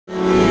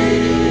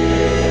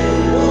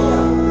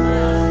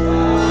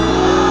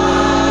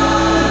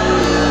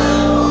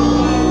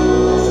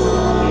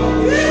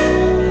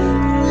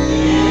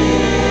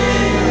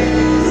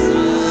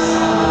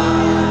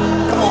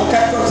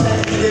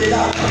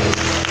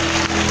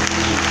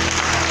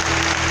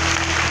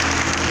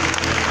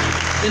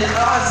And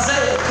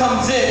Isaiah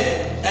comes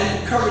in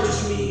and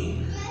encourages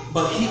me,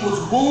 but he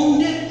was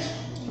wounded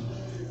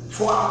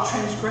for our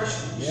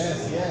transgressions.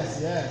 Yes, yes,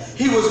 yes.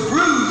 He was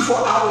bruised for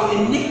our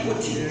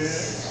iniquities.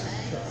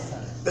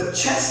 Yes. The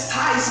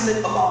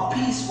chastisement of our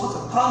peace was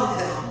upon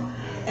him,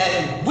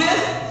 and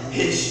with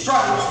his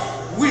stripes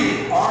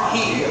we are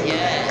healed.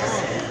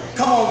 Yes.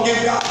 Come on,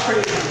 give God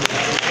praise.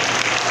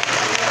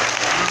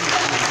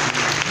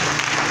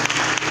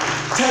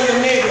 Tell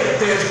your neighbor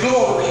there's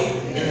glory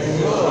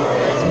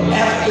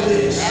after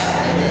this.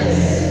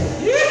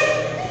 Yeah.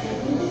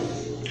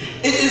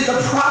 It is the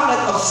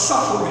product of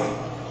suffering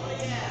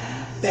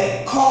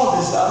that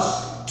causes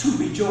us to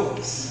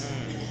rejoice.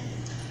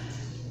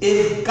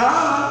 If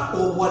God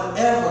or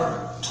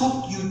whatever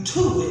took you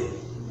to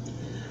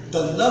it,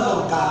 the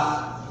love of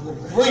God will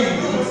bring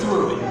you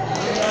through it.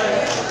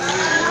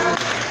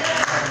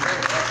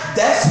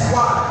 That's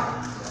why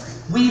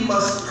we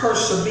must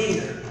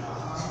persevere.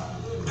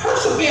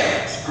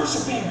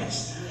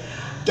 Perseverance.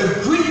 The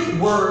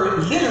Greek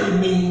word literally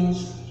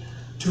means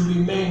to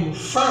remain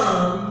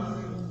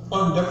firm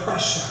under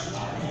pressure.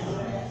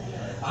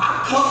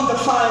 I come to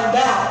find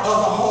out,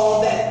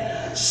 all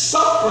that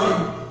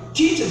suffering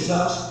teaches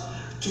us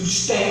to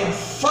stand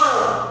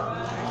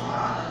firm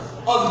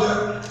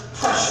under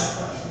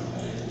pressure.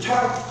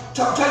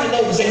 Tell your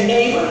neighbor, say,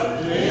 neighbor,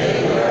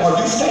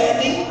 are you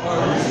standing?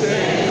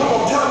 Come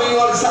on, tell me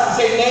on the side,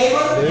 say,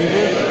 neighbor,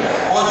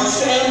 are you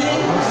standing?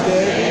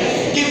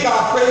 Give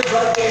God praise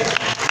right there.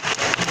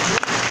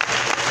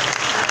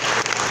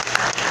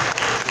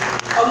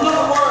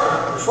 Another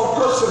word for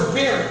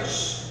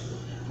perseverance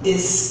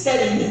is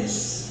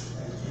steadiness.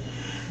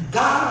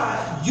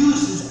 God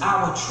uses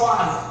our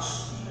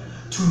trials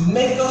to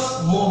make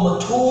us more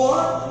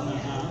mature,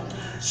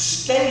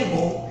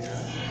 stable,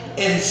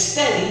 and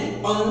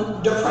steady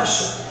under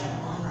pressure.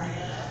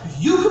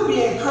 You can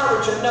be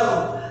encouraged to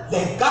know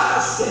that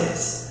God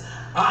says,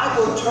 I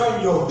will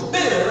turn your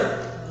bitter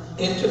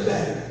into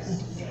better.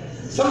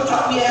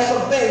 Sometimes we have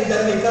some things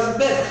that make us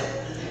better.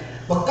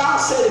 But God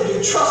said, if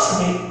you trust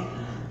me,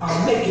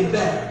 I'll make it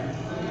better.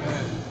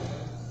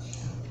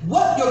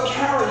 What you're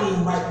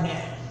carrying right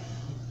now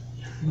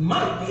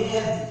might be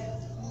heavy,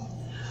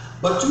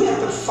 but you have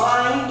to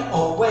find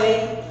a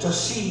way to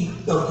see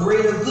the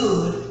greater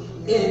good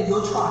in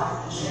your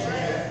trials.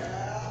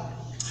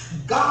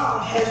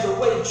 God has a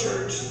way,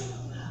 church,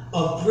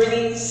 of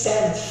bringing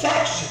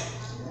satisfaction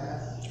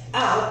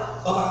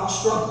out of our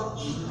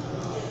struggles.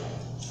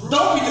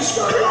 Don't be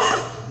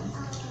discouraged.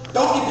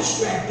 Don't get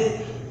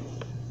distracted,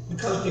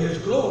 because there's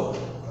glory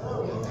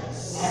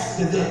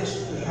after this.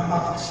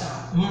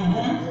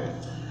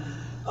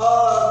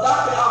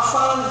 Dr.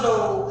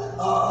 Alfonso,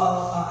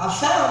 I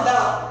found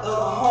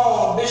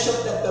out,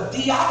 Bishop, that the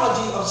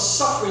theology of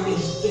suffering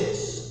is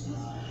this.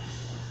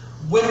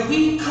 When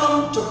we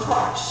come to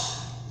Christ,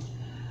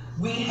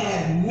 we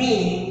have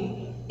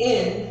meaning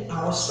in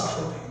our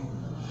suffering.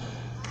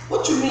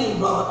 What you mean,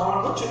 Brother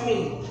Arnold? What you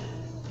mean?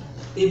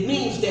 It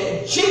means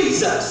that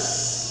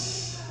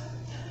Jesus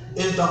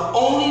is the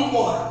only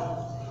one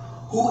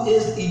who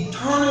is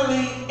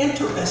eternally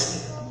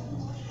interested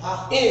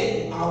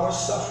in our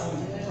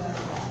suffering.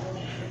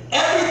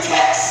 Every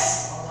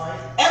test,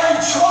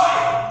 every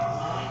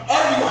trial,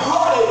 every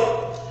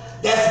heartache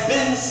that's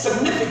been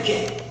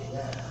significant,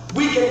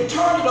 we can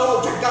turn it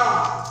over to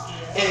God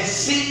and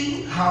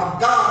see how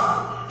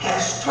God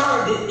has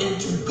turned it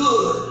into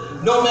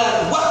good. No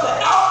matter what the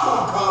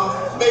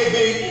outcome may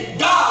be,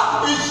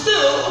 God is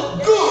still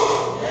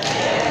good.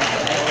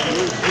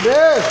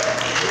 Yes.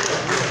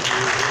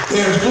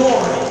 There's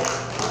glory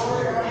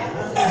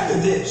after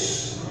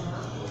this.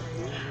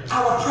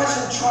 Our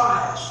present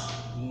trials,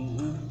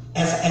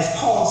 as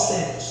Paul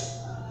says,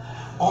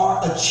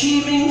 are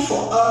achieving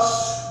for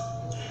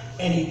us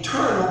an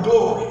eternal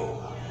glory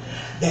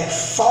that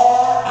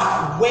far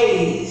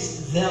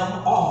outweighs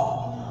them all.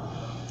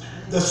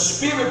 The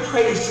Spirit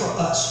prays for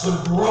us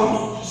with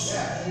groanings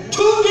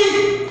too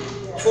deep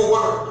for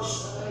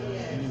words.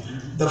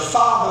 The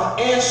Father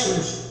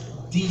answers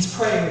these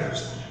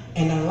prayers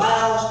and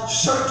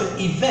allows certain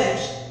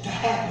events to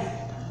happen.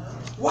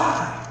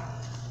 Why?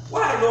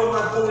 Why, Lord,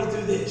 am I going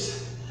through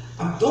this?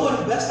 I'm doing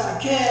the best I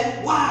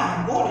can. Why?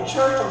 I'm going to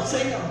church. I'm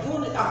singing. I'm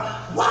doing it.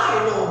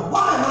 Why, Lord?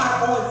 Why am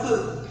I going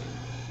through?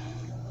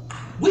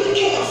 We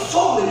can't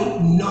fully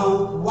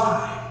know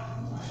why.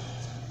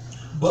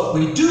 But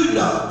we do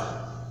know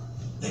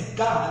that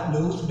God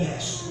knows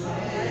best.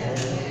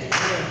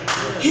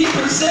 He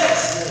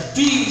presents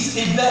these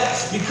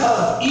events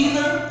because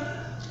either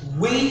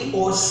we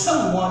or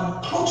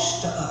someone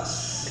close to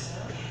us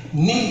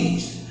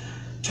needs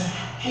to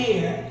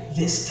hear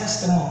this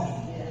testimony.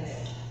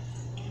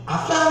 I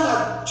found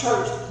out,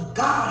 church,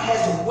 God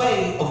has a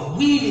way of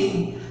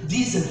weaving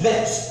these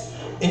events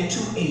into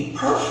a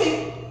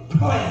perfect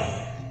plan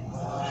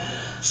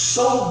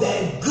so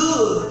that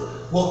good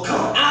will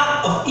come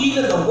out of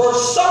even the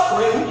worst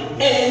suffering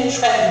and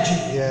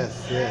tragedy.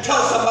 Yes, yes.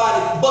 Tell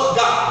somebody, but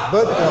God.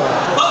 But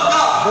God. But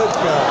God. But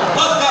God.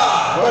 But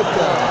God. But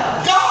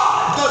God.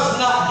 God does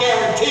not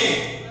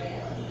guarantee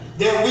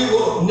that we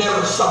will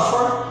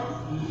suffer,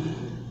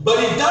 but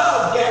it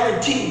does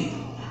guarantee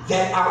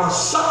that our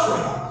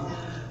suffering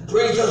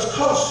brings us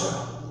closer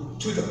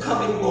to the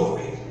coming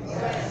glory.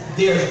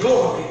 There's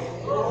glory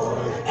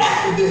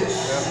after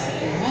this.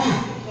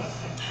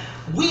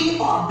 We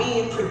are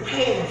being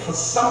prepared for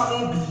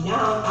something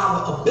beyond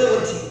our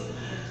ability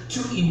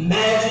to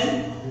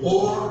imagine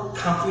or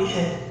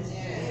comprehend.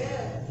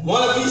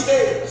 One of these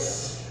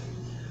days,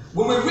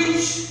 when we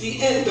reach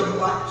the end of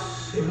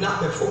life, if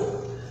not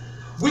before,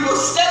 we will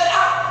step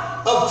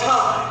out of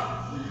time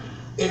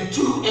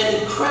into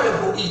an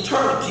incredible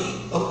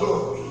eternity of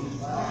glory.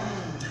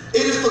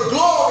 It is the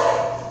glory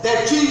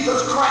that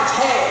Jesus Christ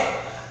had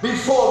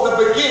before the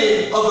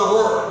beginning of the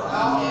world.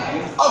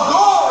 A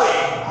glory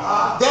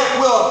that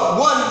will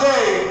one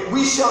day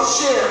we shall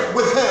share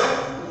with him.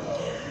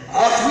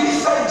 As we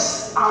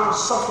face our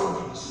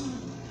sufferings,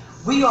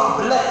 we are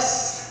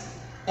blessed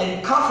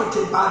and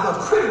comforted by the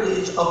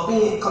privilege of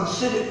being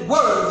considered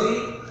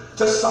worthy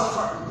to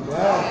suffer.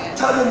 Yeah.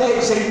 Tell your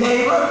neighbor, say,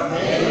 neighbor,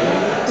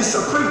 it's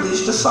a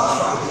privilege to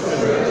suffer.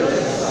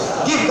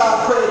 Give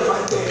God praise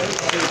right there.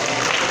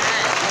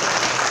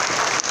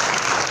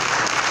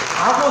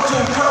 I want to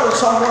encourage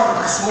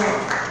someone this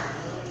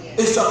morning.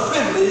 It's a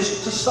privilege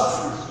to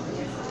suffer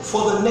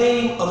for the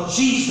name of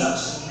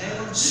Jesus,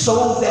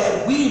 so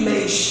that we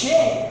may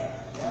share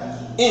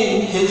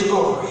in his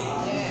glory.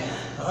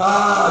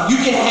 You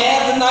can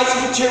have the nice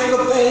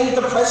material things,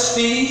 the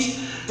prestige,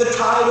 the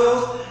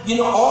titles, you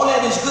know, all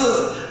that is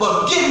good,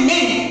 but give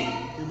me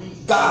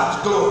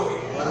God's glory.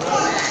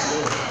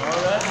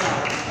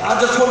 I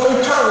just want to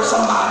encourage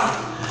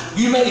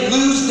somebody. You may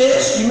lose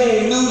this, you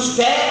may lose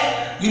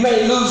that, you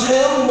may lose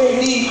him, you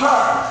may leave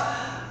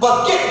her,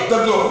 but get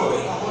the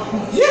glory.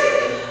 Yeah.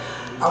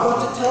 I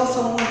want to tell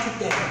someone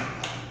today,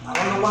 I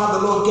don't know why the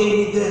Lord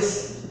gave me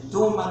this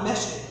during my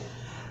message,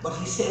 but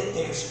he said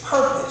there's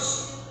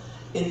purpose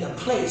in the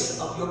place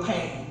of your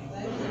pain.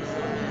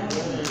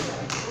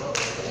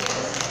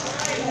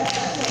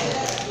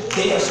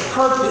 There's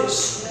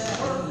purpose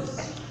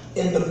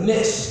in the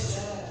midst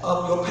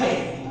of your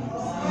pain.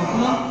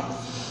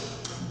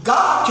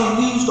 God can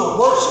use the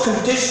worst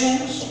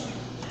conditions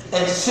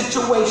and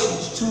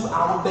situations to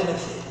our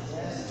benefit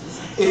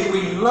if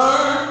we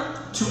learn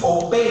to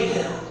obey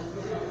him,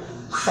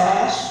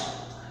 fast,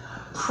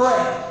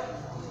 pray,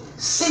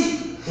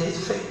 seek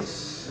his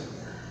face.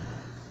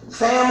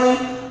 Family,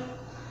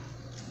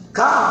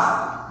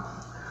 God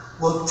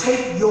will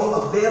take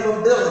your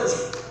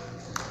availability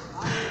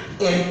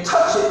and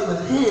touch it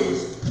with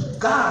his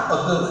God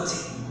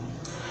ability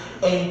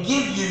and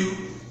give you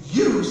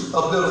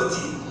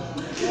usability,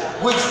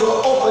 which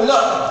will open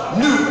up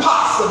new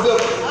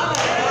possibilities.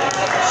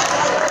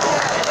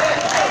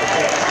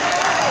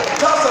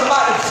 Tell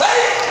somebody,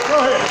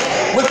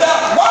 faith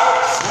without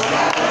works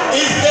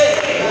is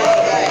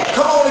dead.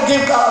 Come on and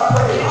give God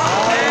praise.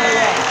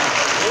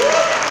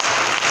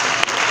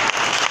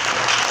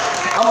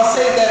 I'm going to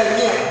say that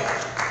again.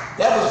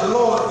 That was the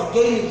Lord that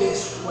gave me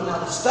this when I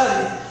was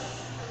studying.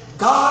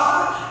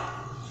 God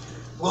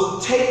will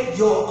take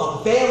your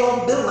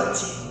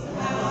availability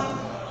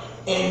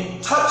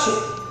and touch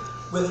it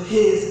with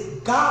his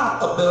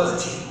God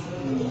ability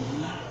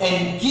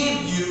and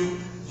give you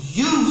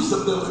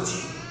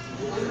usability,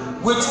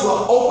 which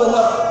will open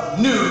up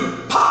new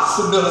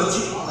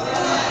possibility.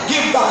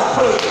 Give God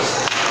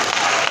praise.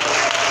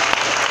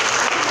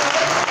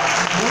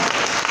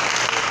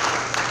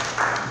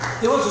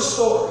 There was a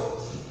story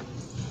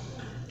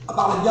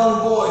about a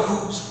young boy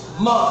whose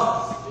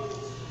mother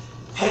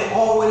had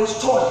always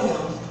taught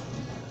him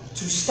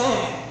to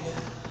stand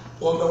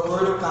on the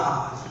word of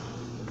God.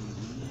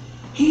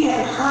 He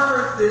had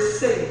heard this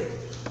saying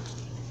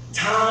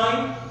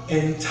time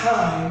and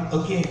time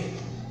again.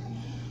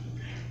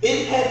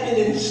 It had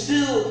been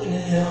instilled in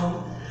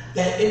him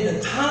that in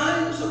the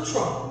times of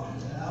trouble,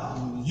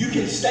 you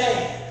can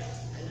stand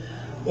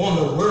on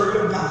the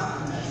word of God.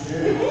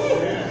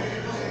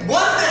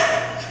 One day,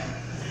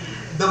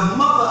 the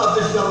mother of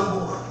this young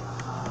boy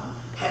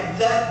had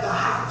left the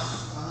house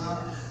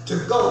to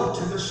go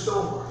to the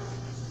store.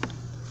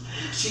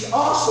 She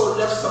also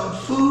left some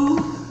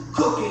food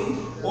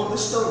cooking on the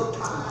stove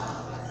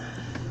top.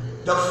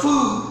 The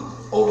food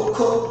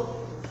overcooked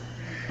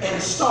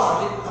and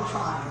started a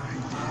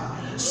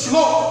fire.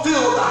 Smoke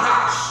filled the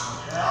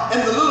house,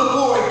 and the little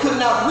boy could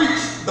not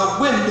reach the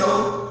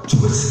window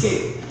to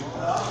escape.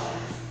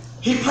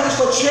 He placed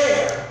a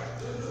chair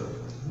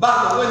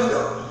by the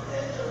window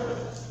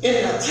in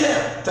an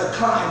attempt to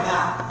climb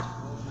out,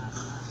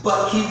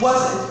 but he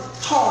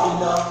wasn't tall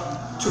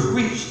enough to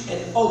reach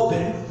and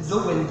open the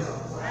window.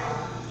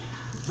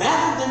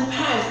 Rather than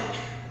panic,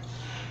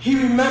 he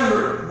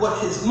remembered what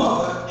his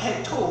mother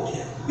had told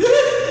him.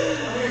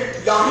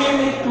 Y'all hear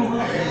me?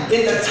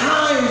 In the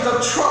times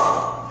of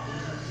trouble,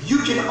 you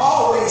can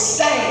always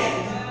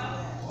stand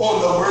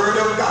on the word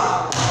of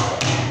God.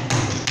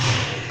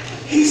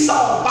 He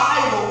saw a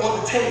Bible on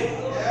the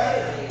table,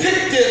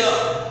 picked it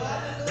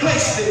up,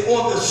 placed it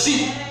on the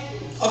seat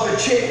of the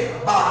chair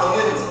by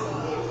the window.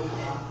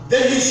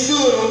 Then he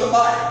stood on the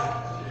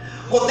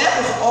Bible, Well, that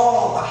was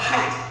all the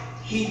height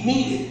he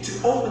needed to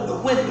open the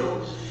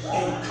window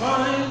and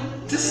climb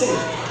to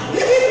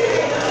safety.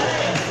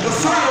 The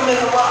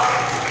fireman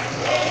arrived,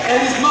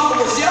 and his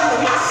mother was yelling,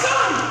 "My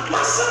son,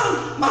 my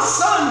son, my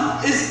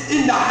son is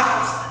in the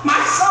house. My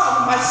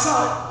son, my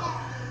son."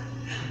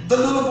 The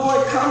little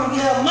boy come and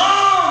yell,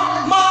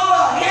 "Mom,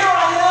 Mama, here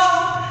I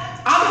am.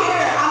 I'm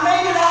here. I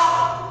made it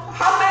out.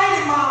 I made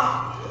it,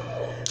 Mom."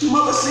 The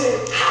mother said,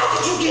 "How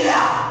did you get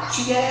out?"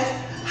 She asked.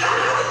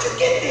 How did you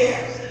get there?"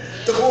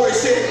 The boy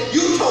said,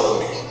 "You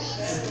told me."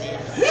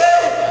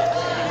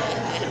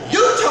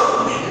 "You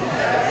told me.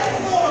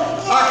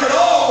 I could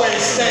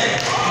always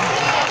stand."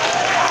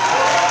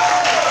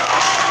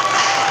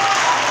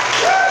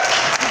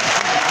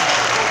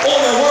 On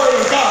the word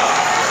of God.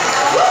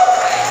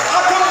 I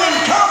come to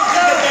encourage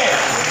you today.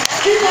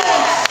 Keep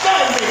on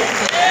standing.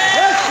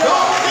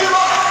 Don't give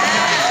up.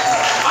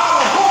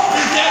 Our hope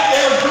is that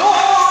there's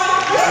glory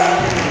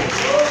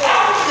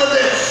after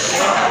this.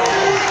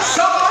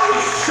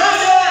 Somebody say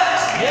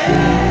that.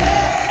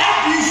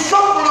 After you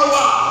suffer a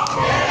while,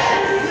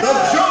 the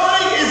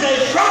journey is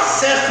a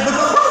process with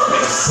a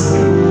purpose.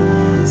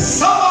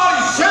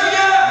 Somebody say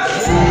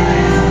that.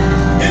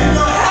 If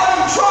you're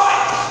having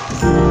trials,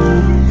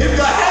 if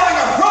you're having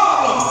a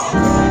problem,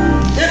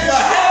 if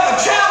you're having a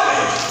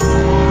challenge,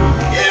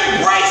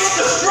 embrace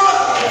the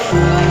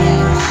struggle.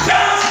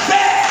 Bounce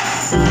back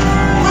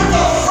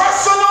with a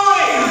fresh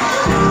anointing,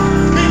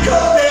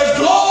 because there's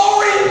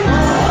glory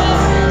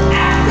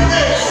after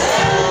this.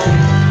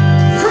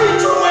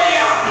 Preach your way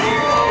out.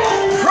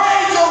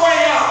 Praise your way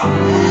out.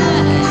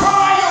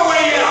 Cry your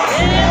way out.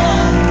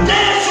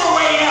 Dance your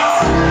way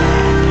out.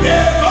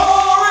 There's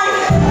glory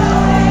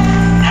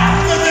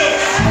after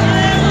this.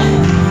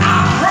 I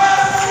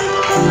press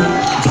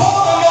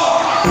toward the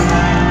Lord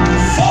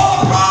for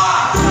the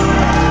prize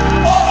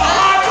of the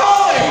high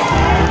calling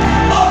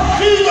of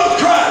Jesus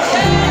Christ.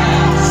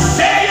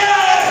 Say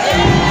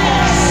yes.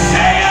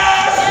 Say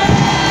yes.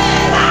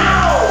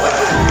 Now.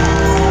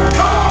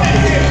 Come on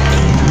in here.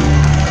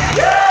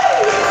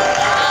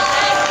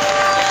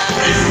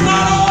 It's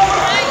not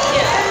over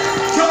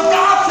till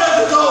God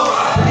says it's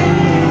over.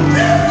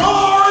 There's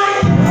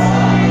glory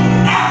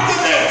after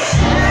this.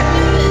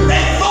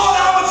 They thought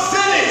I was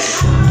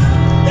finished.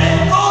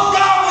 They thought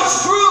God was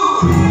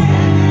through.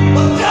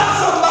 But tell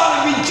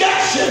somebody,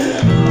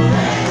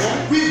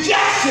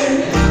 rejection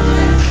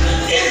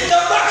is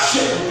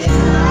direction.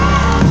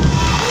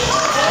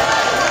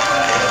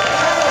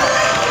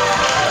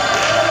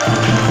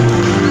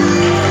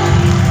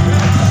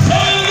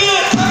 Say it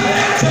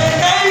again. Say,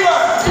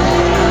 neighbor,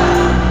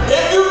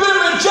 if you've been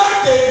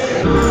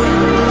rejected,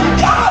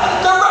 God is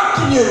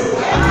directing you.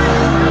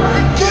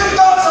 Give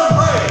God some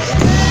praise.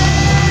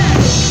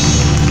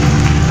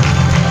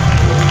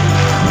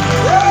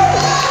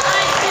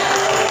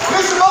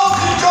 Bishop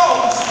Moses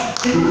Jones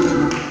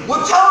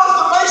will tell us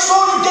to make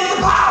sure you get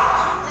the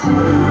power.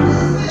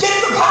 Get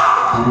the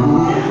power.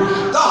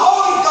 The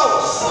Holy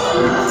Ghost.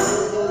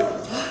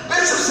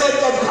 Bishop said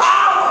that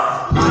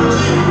power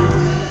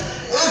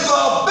is the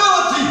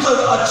ability to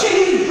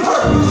achieve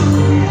purpose.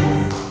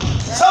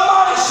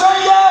 Somebody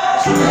say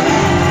yes.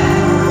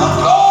 The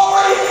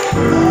glory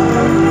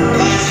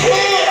is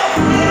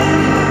here.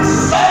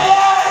 Say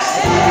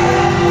yes.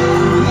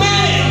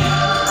 Many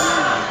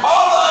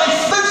are the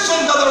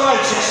afflictions of the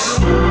righteous,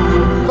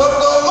 but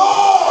the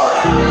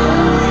Lord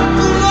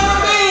deliver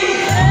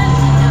me,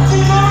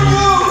 deliver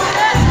you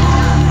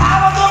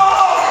out of them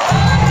all.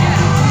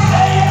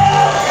 Say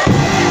yes.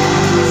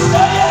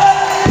 Say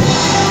yes.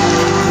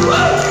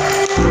 Woo.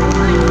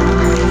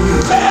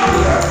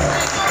 Failure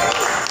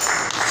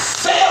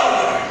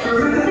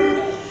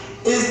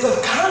is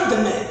the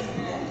condiment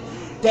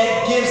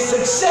that gives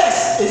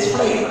success its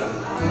flavor.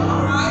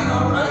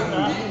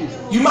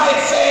 You might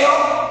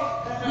fail.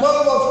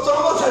 Some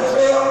of us have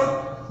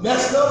failed,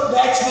 messed up,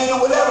 accident,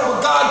 or whatever,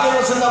 but God gave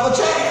us another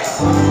chance.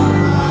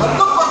 But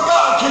look what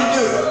God can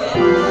do.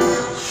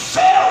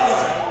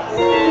 Failure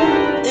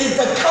is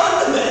the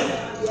condiment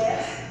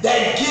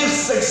that gives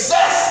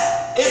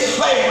success its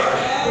flavor.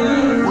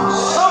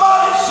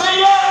 Somebody say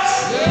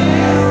yes.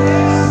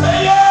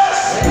 Say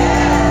yes.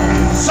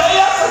 Say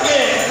yes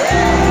again.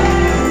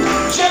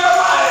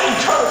 Jeremiah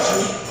encouraged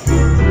me,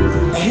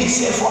 and he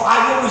said, "For I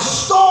will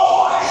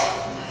restore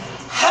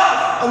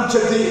health unto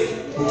thee,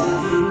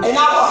 and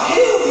I will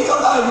heal thee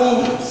of thy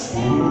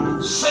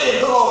wounds,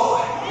 saith the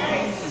Lord,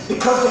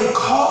 because they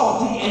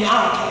called thee an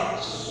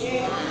outcast,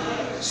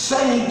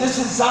 saying, This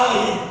is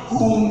Zion,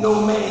 whom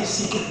no man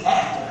seeketh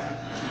after."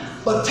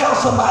 But tell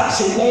somebody,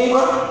 say,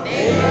 neighbor,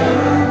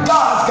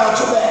 God's got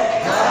your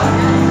back.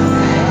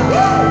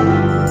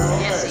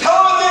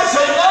 Tell them again,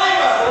 say,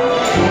 neighbor,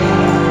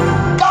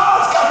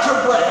 God's got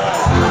your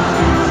back.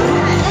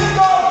 Give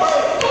God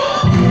praise.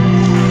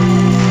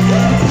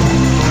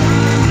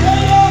 Say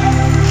yes.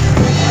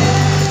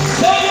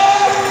 Say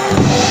yes.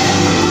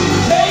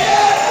 Say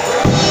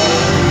yes.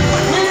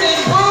 We've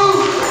been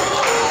bruised.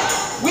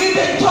 We've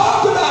been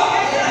talked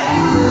about.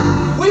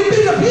 We've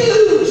been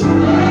abused.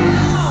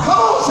 Come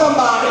on,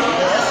 somebody.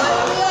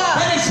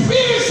 Been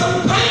experienced.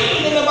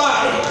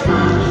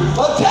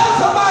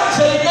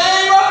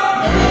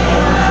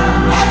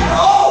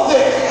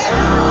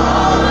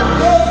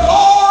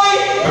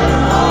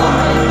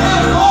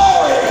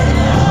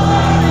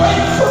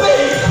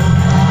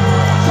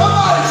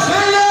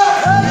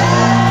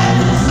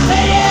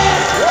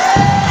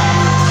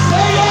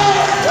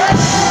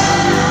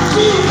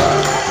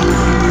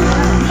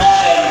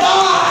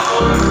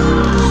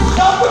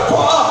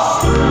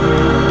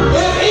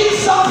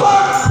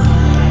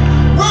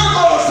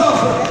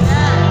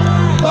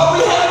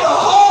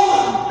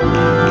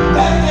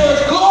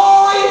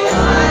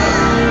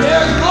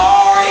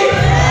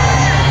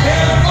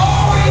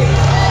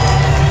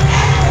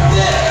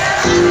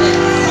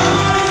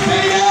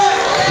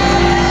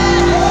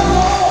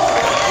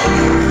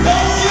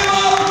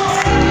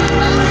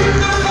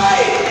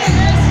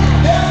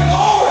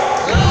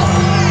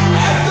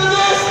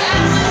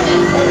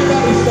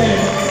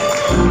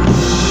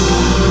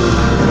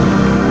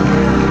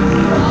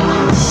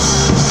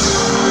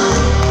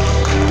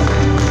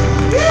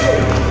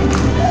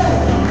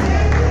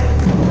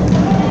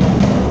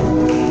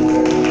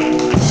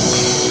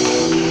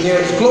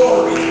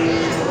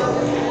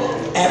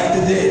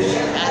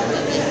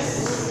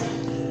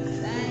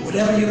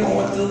 whatever you're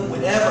going through,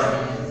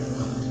 whatever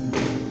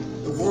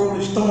the world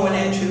is throwing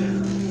at you,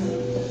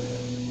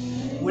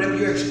 whatever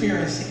you're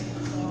experiencing,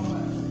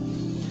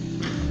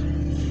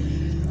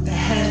 that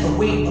has the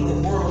weight of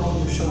the world on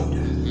your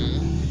shoulder.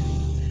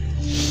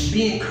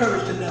 Be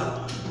encouraged to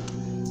know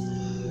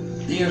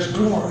there's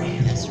glory.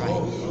 That's right.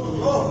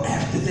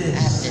 After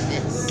this. After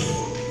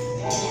this.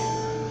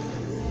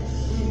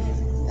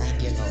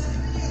 Thank you, Lord.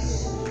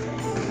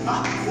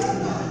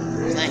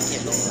 Thank you,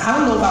 Lord. I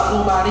don't know about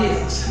nobody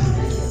else.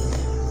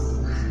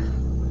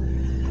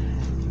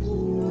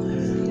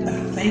 But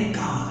I thank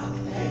God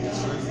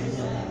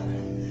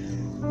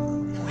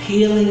for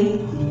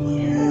healing,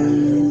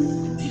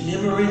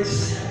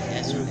 deliverance,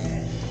 That's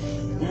right.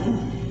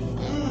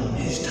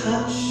 His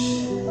touch.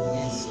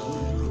 Yes,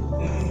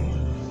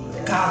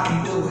 Lord. God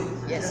can do it.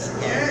 Yes,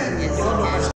 Lord.